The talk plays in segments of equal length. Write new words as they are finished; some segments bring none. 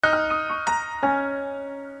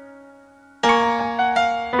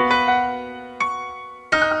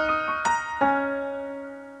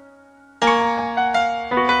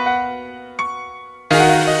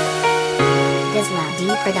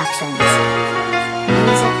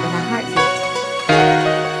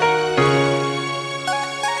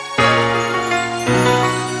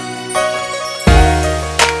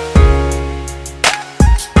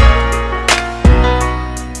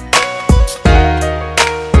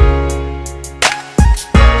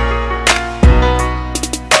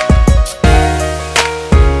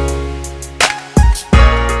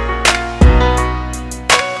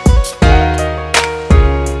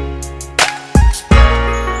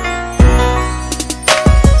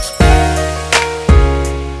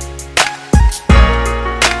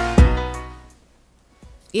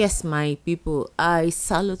Yes, my people, I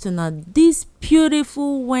salute you now this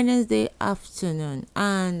beautiful Wednesday afternoon,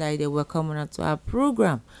 and I dey welcome you to our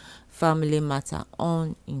program Family Matter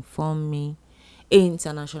on Inform Me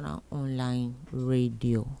International Online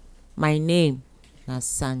Radio. My name na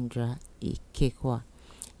Sandra Ikekwa.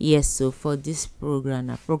 Yes, so for this program,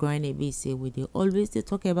 na program wey be say we dey always dey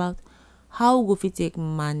talk about how we go fit take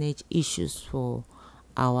manage issues for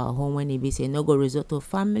our home when e be say no go result to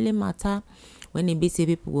family matter, when e be say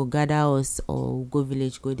people go gather us or go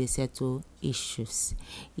village go dey settle issues.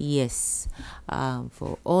 Yes,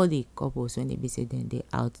 for all the couples when e be say dem dey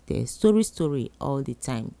out there story all the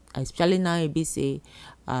time, especially now e be say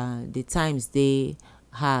the times dey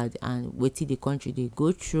hard and wetin the country dey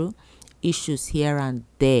go through, issues here and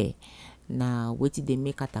there, na wetin dey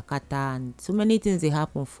make katakata and so many things dey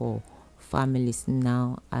happen for families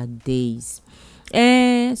nowadays.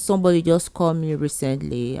 Somebody just call me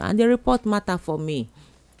recently and they report matter for me.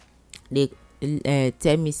 They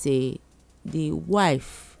tell me say the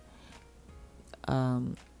wife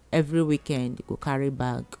every weekend go carry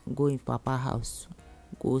bag go in papa house,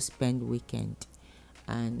 go spend weekend,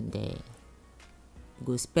 and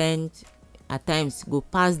go spend, at times go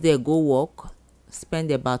pass there go work,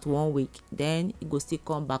 spend about 1 week, then he go still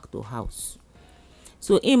come back to house.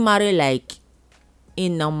 So he marry like he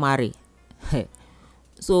no marry.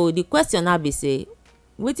 So the question now be say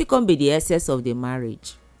wetin come be the essence of the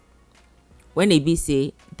marriage when e be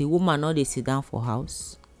say the woman no dey sit down for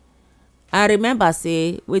house. I remember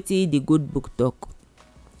say wetin the good book talk,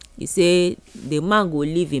 e say the man go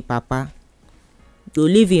leave him papa, go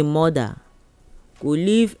leave him mother, go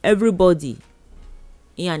leave everybody,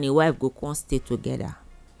 he and him wife go come stay together.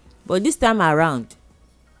 But this time around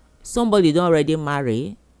somebody don already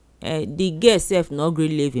marry, the girl sef no gree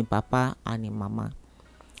leave him papa and him mama,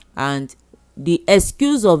 and the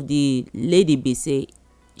excuse of the lady be say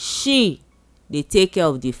she dey take care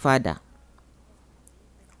of the father.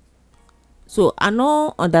 So I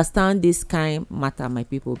no understand this kind matter, my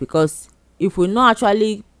people, because if we no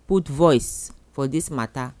actually put voice for this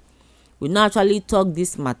matter, we no actually talk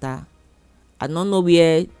this matter, I no know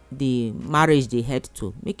where the marriage dey head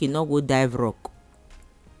to, make e no go dive rock.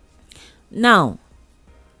 Now,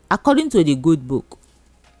 according to the good book,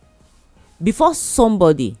 before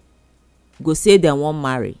somebody go say dem wan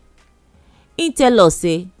marry, he tell us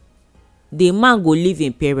say the man go leave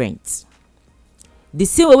him parents. The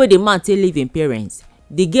same way wey the man take leave him parents,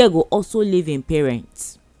 the girl go also leave him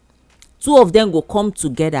parents. Two of them go come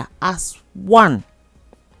together as one.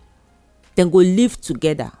 Dem go live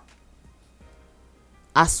together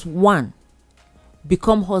as one,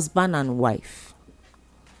 become husband and wife.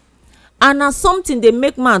 And na something dey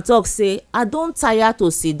make man talk say I don tire to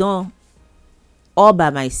sit down all by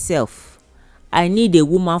myself. I need a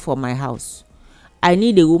woman for my house. I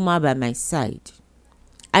need a woman by my side.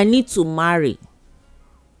 I need to marry.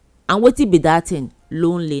 And wetin be that thing?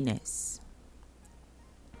 Loneliness.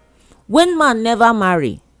 When man never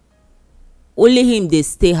marry, only him dey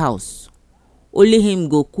stay house, only him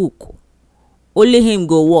go cook, only him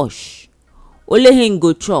go wash, only him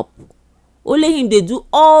go chop, only him dey do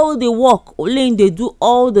all the work, only him dey do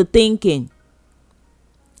all the thinking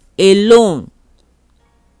alone.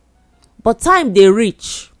 But time dey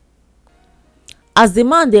reach, as the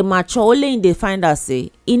man dey mature, only him dey find out say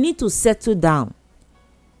he need to settle down,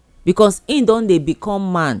 because him don dey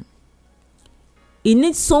become man. He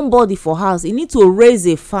need somebody for house, he need to raise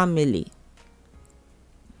a family,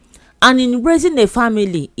 and in raising a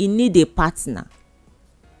family he need a partner,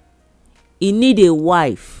 he need a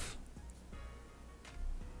wife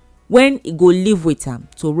when he go live with am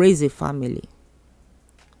to raise a family,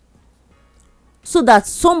 so that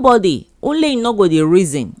somebody only him no go dey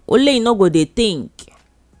reason, only him no go dey think,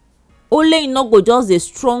 only him no go just dey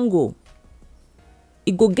struggle.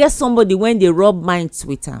 He go get somebody when dey rub minds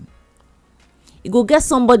with am. He go get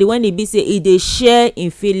somebody when e be say he dey share him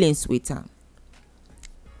feelings with am.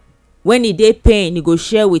 When he dey pain, he go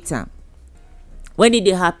share with am. When he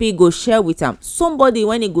dey happy, he go share with am. Somebody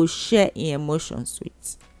when he go share him emotions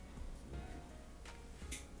with.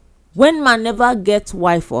 When man never get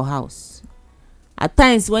wife for house, at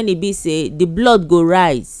times when e be say the blood go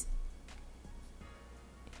rise,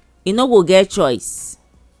 he no go get choice,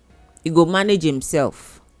 he go manage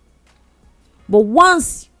himself. But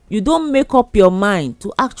once you don make up your mind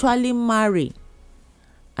to actually marry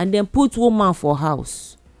and then put woman for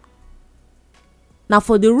house, na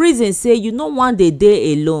for the reason say you no wan dey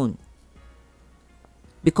dey alone,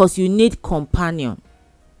 because you need companion.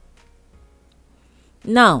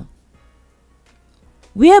 Now,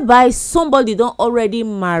 whereby somebody don already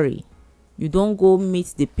marry, you don go meet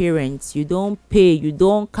the parents, you don pay, you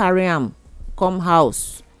don carry am come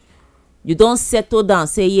house, you don settle down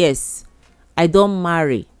say yes, I don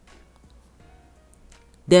marry.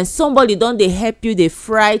 Then somebody don dey help you dey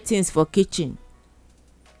fry things for kitchen,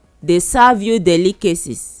 dey serve you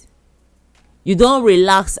delicacies, you don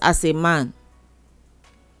relax as a man.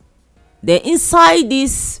 Then inside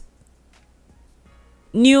this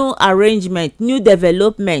new arrangement, new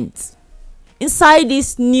development, inside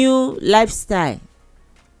this new lifestyle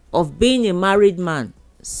of being a married man,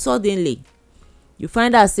 suddenly you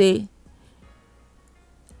find out say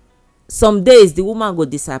some days the woman go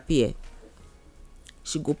disappear.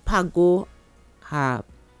 She go pack go her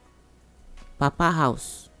papa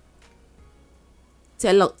house,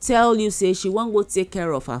 tell you say she wan go take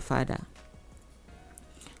care of her father.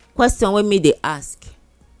 Question wey me dey ask,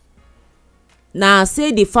 na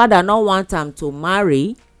say the father no want am to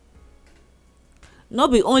marry? No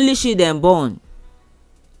be only she dem born.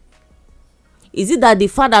 Is it that the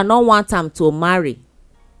father no want am to marry?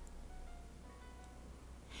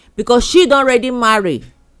 Because she don already marry,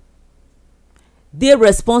 dey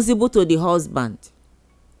responsible to the husband.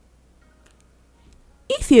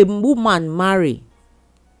 If a woman marry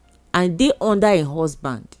and dey under a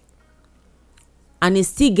husband and e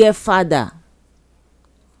still get father,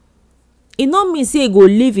 e no mean say e go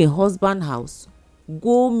leave im husband house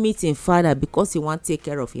go meet im father because e wan take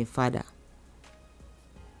care of im father.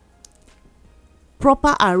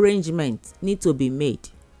 Proper arrangement need to be made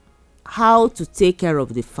how to take care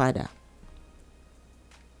of the father.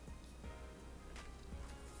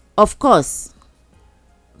 Of course,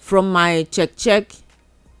 from my check,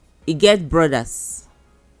 e get brothers,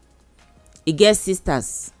 e get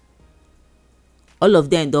sisters, all of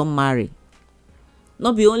them don marry.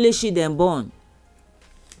 No be only she dem born.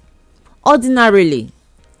 Ordinarily,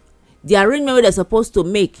 the arrangement wey dem suppose to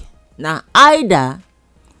make na either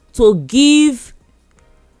to give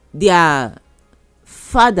their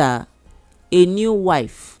father a new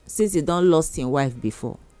wife since he don lost him wife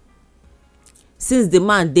before. Since the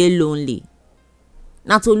man dey lonely,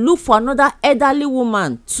 na to look for another elderly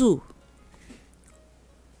woman too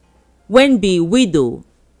wen be widow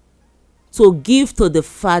to give to the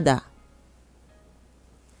father,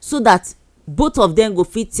 so that both of them go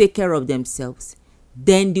fit take care of themselves.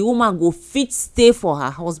 Then the woman go fit stay for her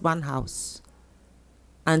husband house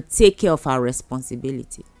and take care of her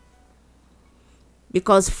responsibility.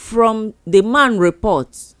 Because from the man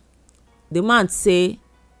report, the man say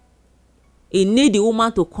he need the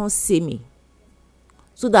woman to come see me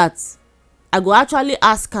so that I go actually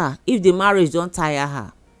ask her if the marriage don tire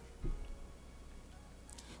her.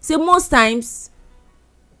 Say most times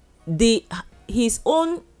his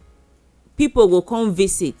own people go come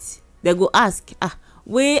visit, they go ask,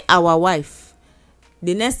 where our wife?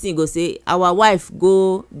 The next thing go say, our wife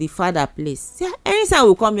go the father place. Say anytime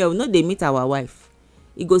we come here, we no dey meet our wife.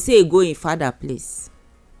 He go say he go in father place.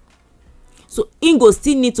 So he go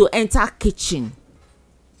still need to enter kitchen,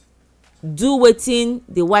 do wetin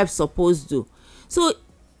the wife suppose do. So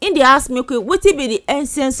in dey ask me, okay, wetin be the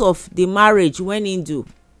essence of the marriage when he do,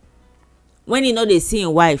 when he no dey see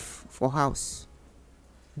him wife for house?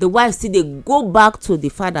 The wife still dey go back to the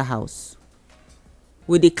father house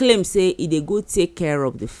with the claim say he dey go take care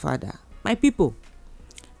of the father. My people,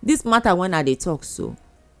 this matter when I dey talk so,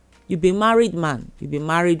 you be married man, you be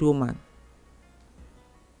married woman,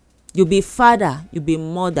 you be father, you be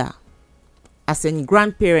mother, as in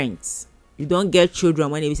grandparents, you don get children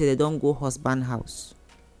when they say they don go husband house.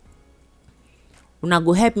 Una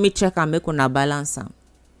go help me check and make una balance am.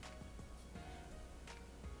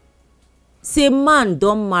 Say man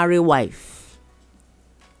don marry wife,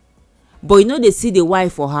 but you no dey see the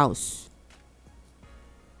wife for house.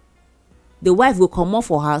 The wife go comot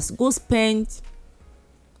for house go spend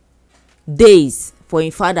days for im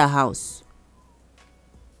father house,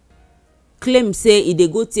 claim say e dey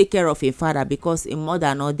go take care of im father because im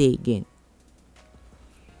mother no dey again.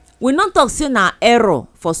 We no talk say na error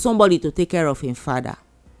for somebody to take care of im father,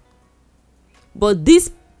 but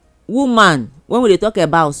this woman when we dey talk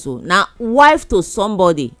about so, na wife to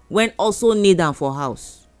somebody when also need am for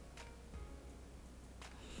house.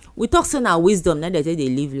 We talk say na wisdom na dey take dey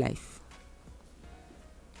live life.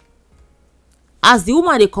 As the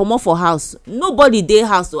woman dey comot for house, nobody dey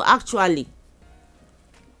house to actually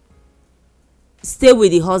stay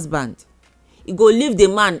with the husband. E go leave the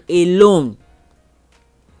man alone,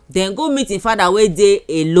 then go meet him father wey dey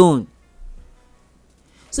alone.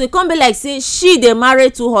 So e come be like say she dey marry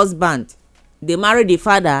two husband, dey marry the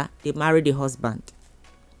father, dey marry the husband.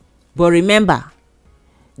 But remember,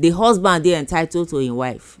 the husband dey entitled to him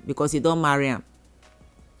wife because he don marry am.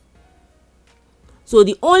 So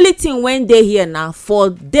the only thing when dey here na for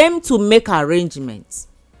them to make arrangements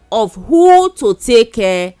of who to take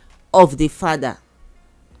care of the father.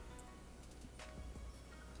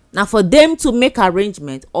 Na for them to make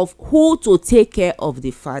arrangement of who to take care of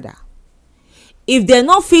the father. If dem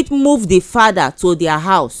no fit move the father to their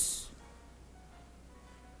house,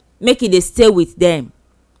 make e dey stay with them,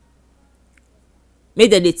 make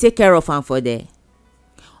dem dey take care of am for there.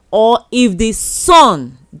 Or if the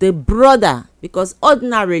son, the brother, because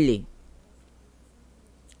ordinarily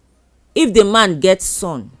if the man get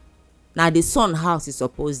son, na the son house e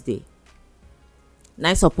suppose dey,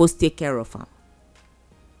 na e suppose take care of am.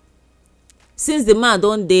 Since the man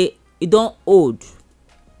don dey, e don old,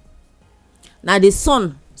 na the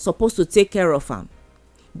son suppose to take care of am.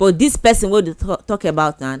 But this person wey dey talk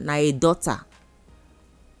about na a daughter.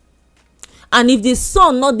 And if the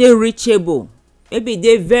son no dey reachable, maybe e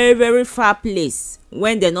dey very very far place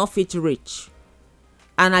when dem no fit reach,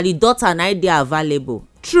 and na the daughter na dey available,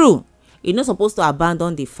 true, e no suppose to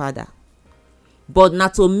abandon the father, but na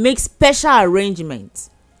to make special arrangement.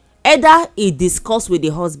 Either e discuss with the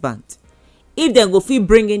husband if dem go fit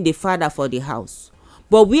bring in the father for the house,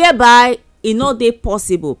 but whereby e no dey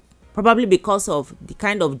possible, probably because of the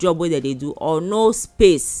kind of job wey dem dey do or no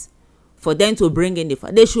space for them to bring in the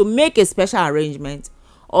father, they should make a special arrangement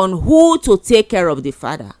on who to take care of the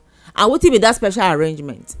father. And wetin be that special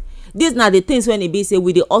arrangement? These na the things when e be say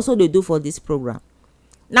we dey also dey do for this program.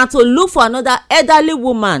 Na to look for another elderly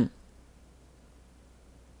woman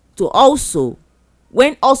to also,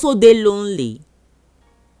 when also dey lonely,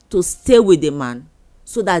 to stay with the man,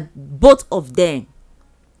 so that both of them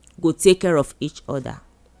go take care of each other.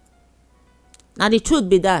 Na the truth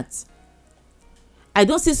be that. I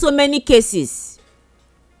don see so many cases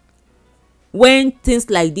when things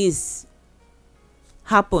like this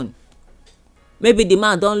happen. Maybe the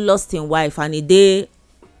man don lost him wife and e dey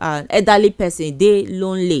an elderly person, e dey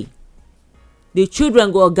lonely. The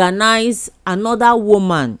children go organize another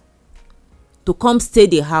woman to come stay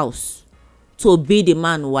the house to be the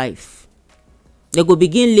man wife. They go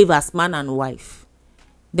begin live as man and wife.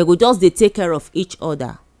 They go just dey take care of each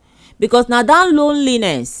other, because na that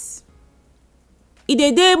loneliness, e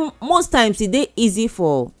dey most times e dey easy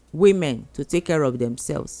for women to take care of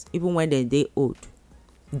themselves even when dem dey old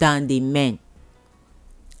than the men.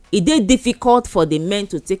 E dey difficult for the men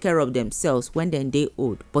to take care of themselves when dem dey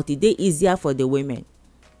old, but e dey easier for the women.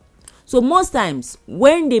 So most times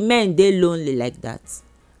when the men dey lonely like that,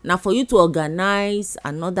 na for you to organize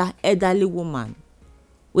another elderly woman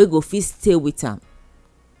wey go fit stay with am,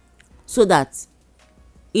 so that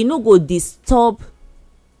e no go disturb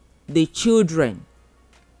the children,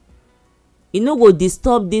 e no go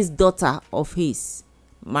disturb this daughter of his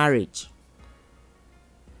marriage.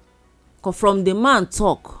 Cause from the man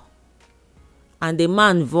talk and the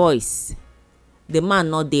man voice, the man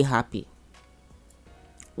no dey happy.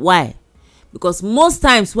 Why? Because most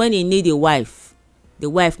times when he need a wife, the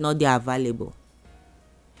wife no dey available.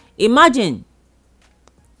 Imagine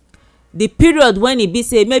the period when e be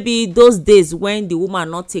say maybe those days when the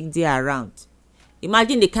woman no take dey around.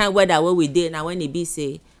 Imagine the kind weather wey we dey now, when e be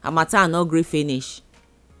say harmattan no gree finish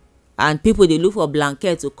and people dey look for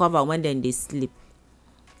blanket to cover when dem dey sleep.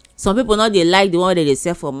 Some people no dey like the one wey dey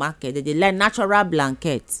sell for market. They dey like natural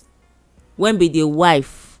blanket when be the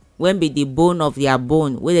wife, when be the bone of their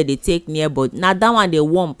bone, wey dem dey take near body. Na that one dey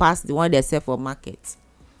warm pass the one dey sell for market.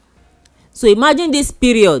 So imagine this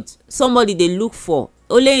period somebody dey look for,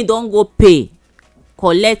 only him don go pay,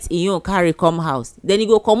 collect him own, carry come house, then he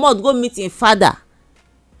go comot go meet him father.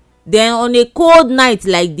 Then on a cold night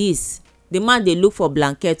like this, the man dey look for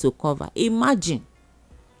blanket to cover. Imagine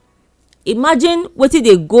wetin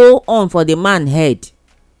dey go on for the man head.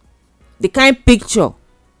 The kind picture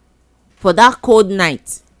for that cold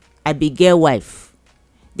night I be get wife.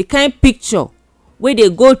 The kind picture wey dey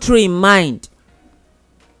go through him mind.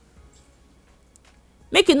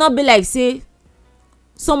 Make e not be like say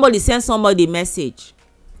somebody send somebody message.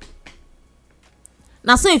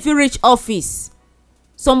 Na so if you reach office,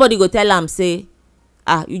 somebody go tell am say,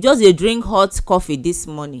 you just dey drink hot coffee this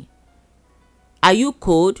morning, are you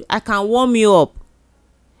cold? I can warm you up.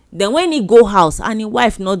 Then when he go house and him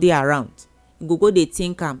wife no dey around, he go dey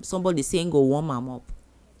think am somebody say him go warm am up.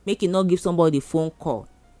 Make e no give somebody phone call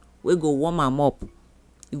wey go warm am up,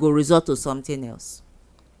 e go result to something else.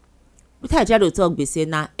 Wetin I try to talk be say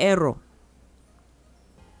na error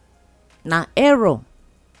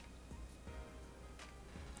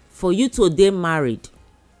for you to dey married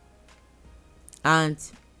and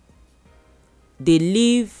dey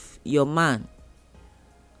leave your man –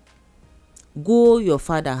 go your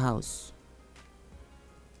father house.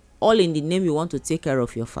 all in the name you want to take care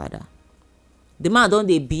of your father. The man don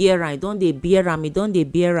dey bear am, he don dey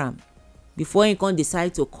bear am before he come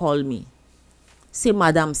decide to call me say,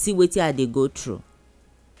 madam, see wetin I dey go through,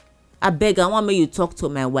 abeg I wan make you talk to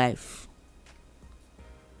my wife.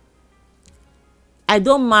 I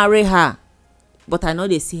don marry her but I no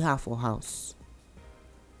dey see her for house.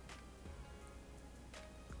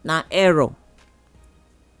 Na error.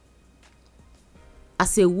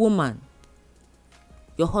 As a woman,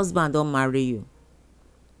 your husband don marry you,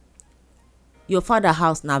 your father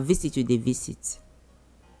house na visit you dey visit.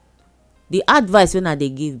 The advice wey I dey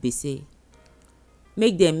give be say,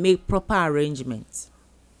 make dem make proper arrangement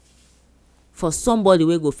for somebody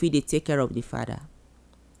wey go fit dey take care of the father.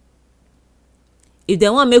 If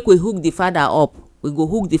dem wan make we hook the father up, we go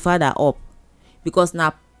hook the father up, because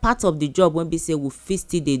na part of the job wey be say we fit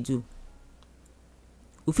still dey do.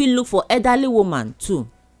 We fit look for elderly woman too,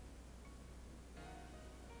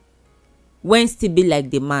 when still be like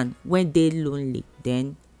the man, when dey lonely,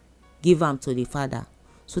 then give am to the father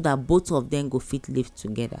so that both of them go fit live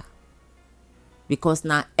together. Because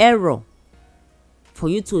na error for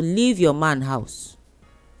you to leave your man house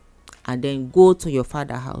and then go to your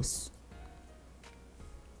father house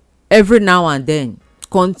every now and then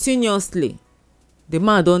continuously. The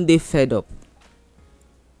man don dey fed up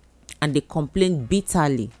and dey complain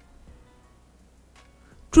bitterly.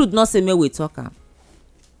 Truth not say make we talk am.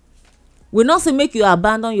 We not say make you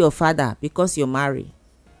abandon your father because you marry.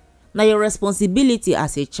 Na your responsibility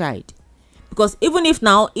as a child, because even if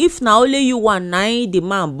na only you one na the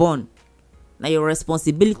man born, na your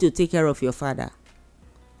responsibility to take care of your father.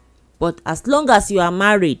 But as long as you are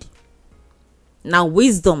married, na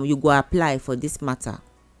wisdom you go apply for this matter.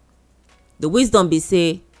 The wisdom be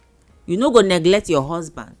say, you no go neglect your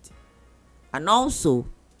husband, and also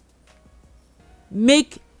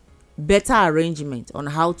make better arrangement on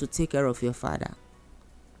how to take care of your father.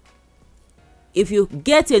 If you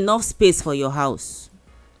get enough space for your house,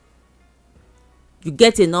 you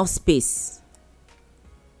get enough space,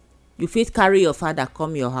 you fit carry your father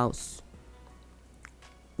come your house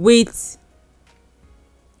with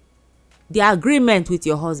the agreement with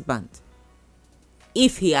your husband,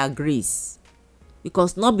 if he agrees,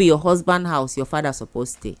 because not be your husband house your father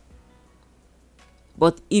suppose stay.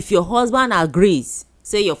 But if your husband agrees,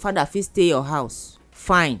 say your father fit stay your house,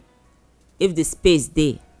 fine, if the space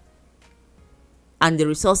dey and the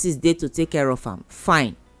resources dey to take care of am,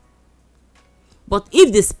 fine. But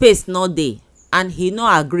if the space no dey and he no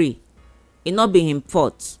agree, e no be him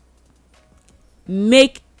fault.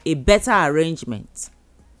 Make a better arrangement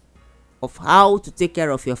of how to take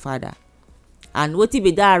care of your father. And wetin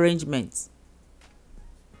be that arrangement?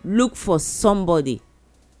 Look for somebody,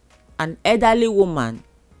 an elderly woman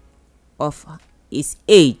of his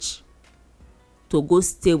age, to go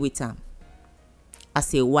stay with am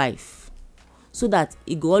as a wife, so that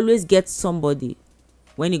he go always get somebody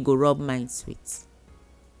when he go rub minds with,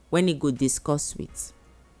 when he go discuss with,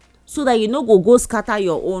 so that you no go scatter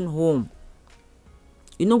your own home,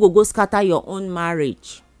 you no go scatter your own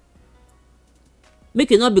marriage.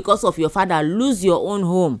 Make you not, because of your father, lose your own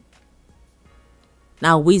home.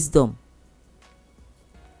 Now wisdom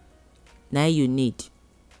na you need.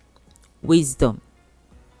 Wisdom.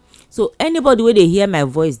 So anybody wey dey hear my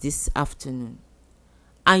voice this afternoon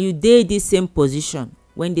and you dey this same position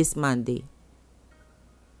when this man dey,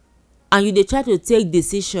 and you dey try to take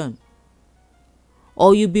decision,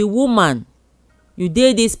 or you be woman, you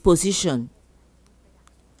dey this position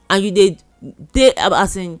and you dey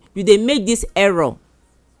as in you dey make this error,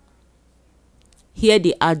 hear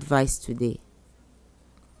the advice today.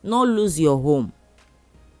 No lose your home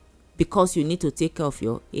because you need to take care of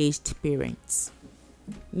your aged parents.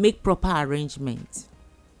 Make proper arrangement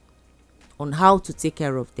on how to take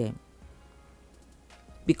care of them,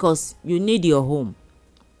 because you need your home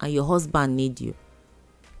and your husband need you.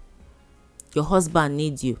 Your husband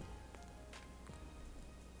needs you.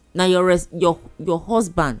 Now your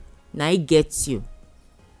husband now he gets you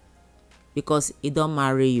because he don't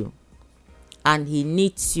marry you and he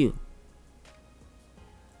needs you.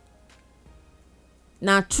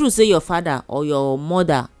 Now true say your father or your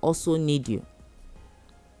mother also need you,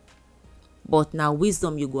 but now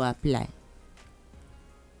wisdom you go apply.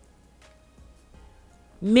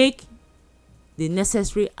 Make the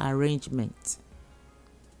necessary arrangement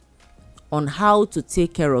on how to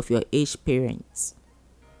take care of your aged parents.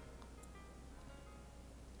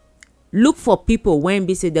 Look for people when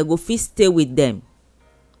be say they go fit stay with them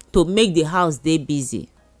to make the house dey busy.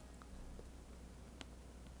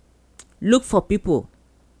 Look for people,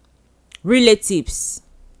 relatives.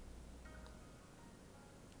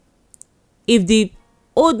 If the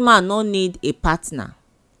old man no need a partner.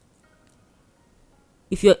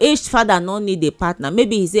 If your aged father no need a partner,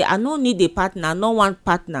 maybe he say I no need a partner, I no want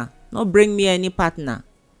partner, no bring me any partner,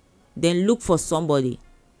 then look for somebody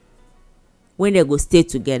when they go stay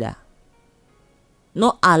together.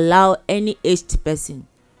 No allow any aged person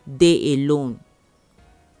dey alone.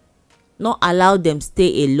 No allow them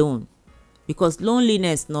stay alone, because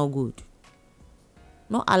loneliness no good.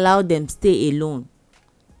 No allow them stay alone.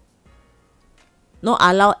 No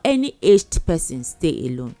allow any aged person stay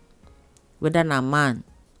alone, whether na man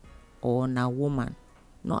or na woman.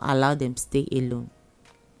 No allow them stay alone,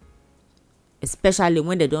 especially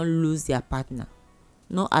when they don lose their partner.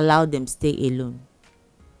 No allow them stay alone.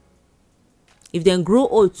 If dem grow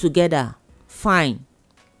old together, fine,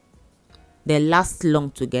 they last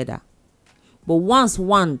long together. But once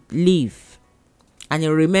one leave and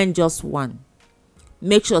you remain just one,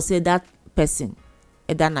 make sure say that person,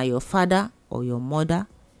 either na your father or your mother,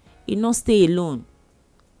 e no stay alone.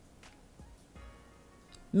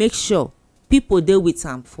 Make sure people dey with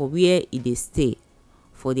am for where e dey stay,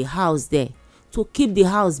 for the house there, to keep the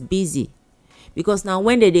house busy. Because now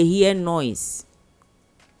when they dey hear noise,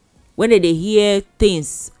 when they dey hear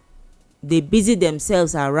things, they busy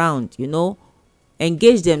themselves around,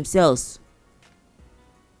 engage themselves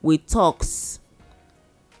with talks,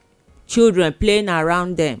 children playing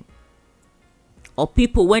around them, or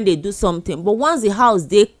people when they do something. But once the house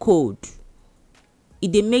dey cold, e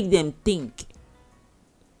dey make them think,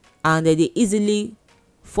 and they dey easily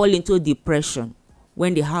fall into depression.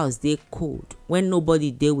 When the house dey cold, when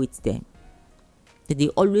nobody dey with them, they dey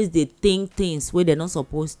always dey think things wey they no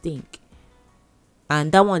suppose think,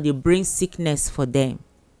 and that one dey bring sickness for them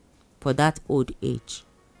for that old age.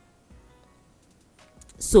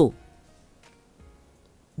 So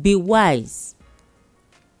be wise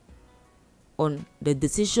on the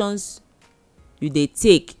decisions you dey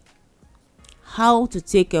take, how to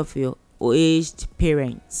take care of your aged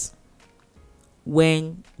parents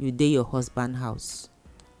when you dey your husband house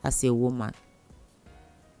as a woman.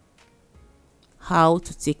 How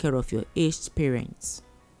to take care of your aged parents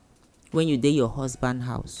when you dey your husband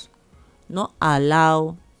house. Not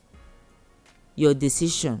allow your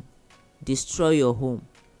decision destroy your home.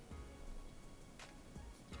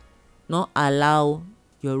 Not allow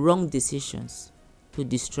your wrong decisions to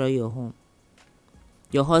destroy your home.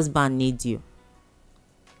 Your husband needs you.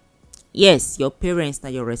 Yes, your parents are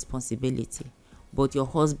your responsibility, but your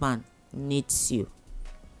husband needs you.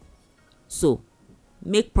 So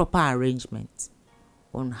make proper arrangements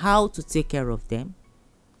on how to take care of them,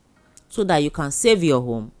 so that you can save your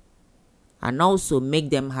home and also make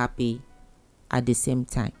them happy at the same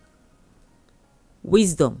time.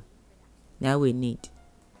 Wisdom na we need.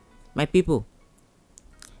 My people,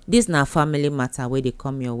 this na family matter wey dey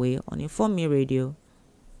come your way on Inform Me Radio,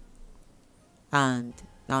 and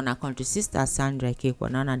now na country sister Sandra Ikekwa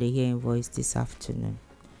na dey hear im voice this afternoon.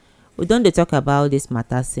 We don dey talk about this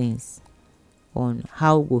matter since, on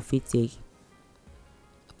how we go fit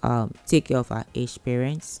take care of our aged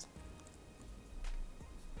parents,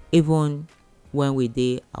 even when we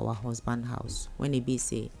dey our husband house. When e be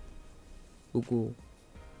say we go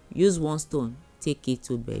use one stone take it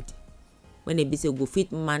to bed, when e be say we go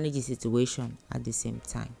fit manage the situation at the same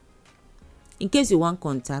time. In case you wan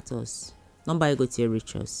contact us, number you go to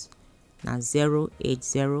reach us na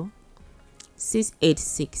 080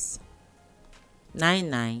 686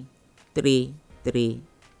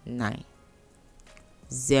 99339.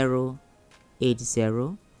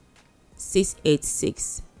 080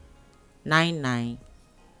 686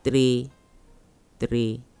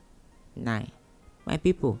 99339. My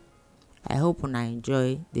people, I hope una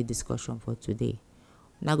enjoy the discussion for today.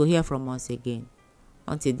 Una go hear from us again.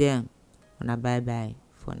 Until then, una bye bye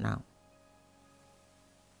for now.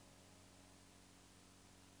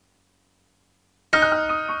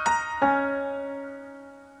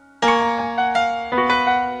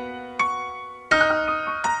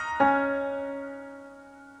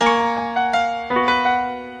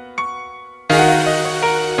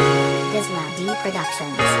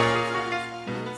 Productions.